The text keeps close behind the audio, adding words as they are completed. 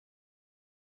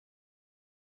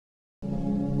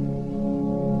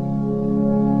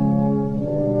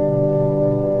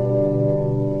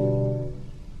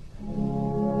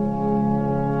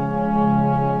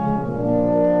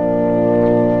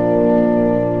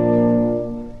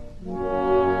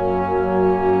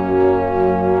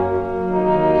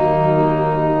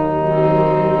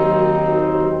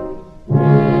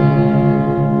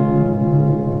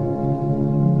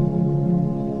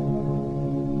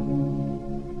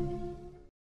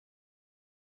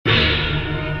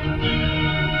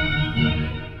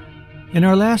In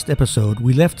our last episode,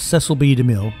 we left Cecil B.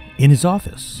 DeMille in his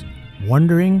office,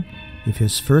 wondering if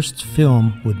his first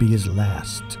film would be his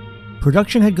last.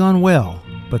 Production had gone well,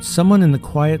 but someone in the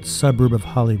quiet suburb of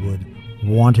Hollywood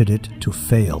wanted it to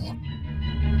fail.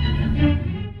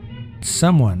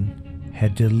 Someone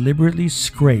had deliberately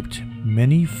scraped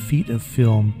many feet of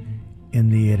film in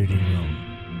the editing room.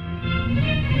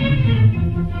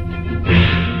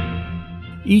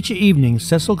 Each evening,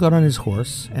 Cecil got on his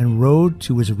horse and rode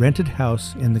to his rented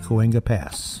house in the Cahuenga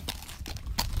Pass.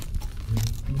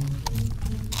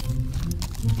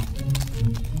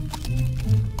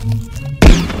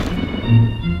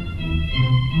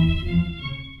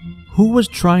 Who was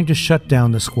trying to shut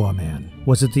down the Squaw Man?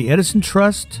 Was it the Edison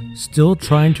Trust, still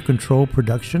trying to control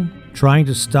production, trying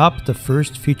to stop the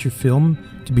first feature film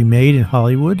to be made in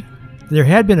Hollywood? There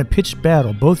had been a pitched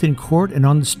battle both in court and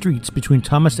on the streets between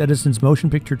Thomas Edison's Motion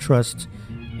Picture Trust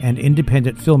and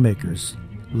independent filmmakers,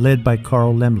 led by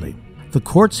Carl Laemmle. The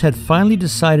courts had finally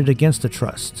decided against the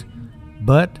trust,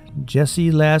 but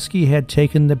Jesse Lasky had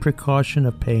taken the precaution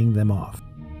of paying them off.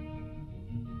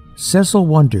 Cecil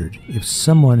wondered if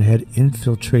someone had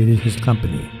infiltrated his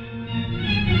company.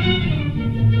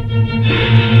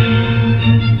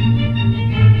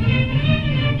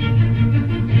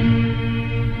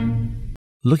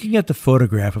 Looking at the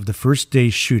photograph of the first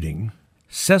day's shooting,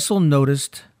 Cecil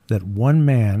noticed that one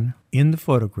man in the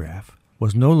photograph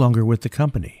was no longer with the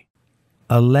company,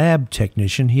 a lab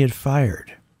technician he had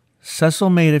fired.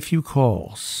 Cecil made a few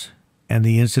calls, and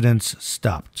the incidents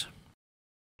stopped.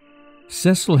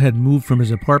 Cecil had moved from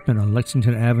his apartment on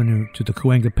Lexington Avenue to the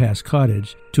Cahuenga Pass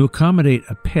cottage to accommodate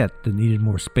a pet that needed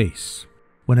more space.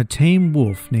 When a tame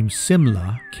wolf named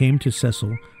Simla came to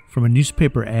Cecil from a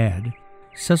newspaper ad,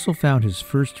 Cecil found his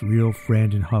first real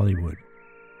friend in Hollywood.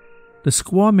 The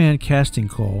Squaw Man casting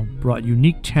call brought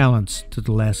unique talents to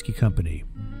the Lasky company.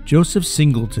 Joseph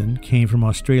Singleton came from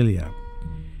Australia.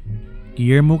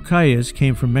 Guillermo Calles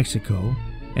came from Mexico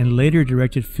and later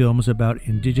directed films about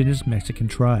indigenous Mexican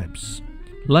tribes.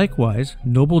 Likewise,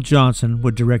 Noble Johnson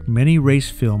would direct many race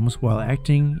films while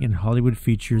acting in Hollywood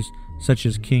features such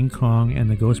as King Kong and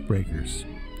the Ghostbreakers.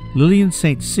 Lillian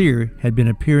St. Cyr had been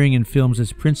appearing in films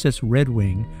as Princess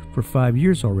Redwing for 5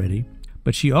 years already,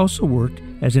 but she also worked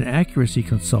as an accuracy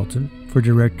consultant for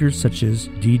directors such as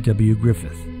D.W.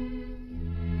 Griffith.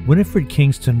 Winifred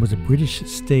Kingston was a British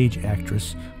stage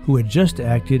actress who had just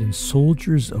acted in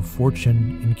Soldiers of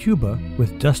Fortune in Cuba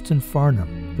with Dustin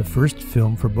Farnham, the first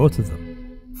film for both of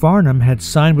them. Farnham had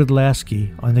signed with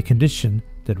Lasky on the condition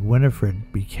that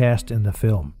Winifred be cast in the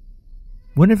film.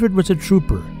 Winifred was a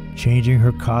trooper, changing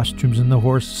her costumes in the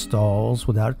horse stalls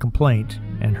without complaint,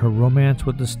 and her romance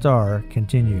with the star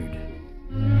continued.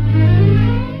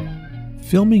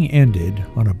 Filming ended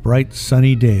on a bright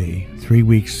sunny day 3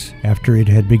 weeks after it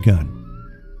had begun.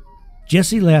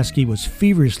 Jesse Lasky was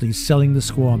feverishly selling the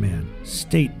Squaw Man,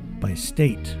 state by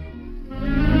state.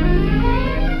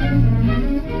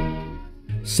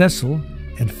 Cecil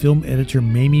and film editor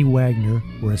Mamie Wagner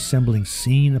were assembling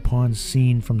scene upon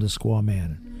scene from the Squaw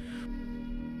Man,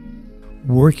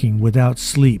 working without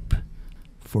sleep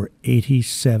for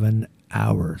 87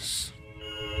 hours.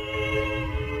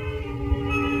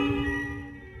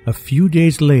 A few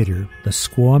days later, the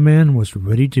Squaw Man was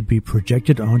ready to be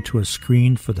projected onto a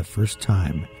screen for the first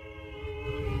time.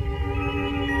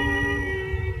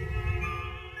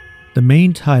 The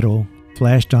main title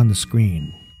flashed on the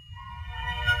screen.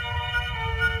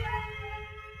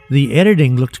 The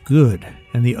editing looked good,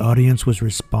 and the audience was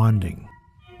responding.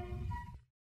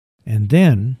 And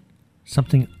then,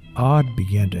 something odd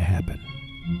began to happen.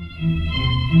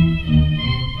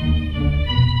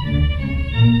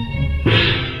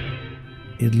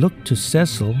 It looked to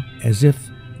Cecil as if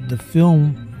the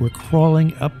film were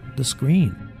crawling up the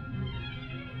screen.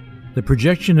 The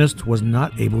projectionist was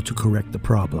not able to correct the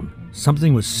problem.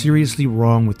 Something was seriously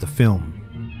wrong with the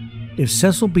film. If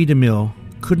Cecil B. DeMille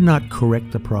could not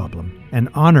correct the problem and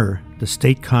honor the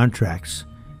state contracts,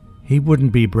 he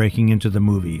wouldn't be breaking into the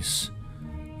movies.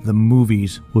 The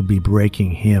movies would be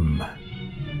breaking him.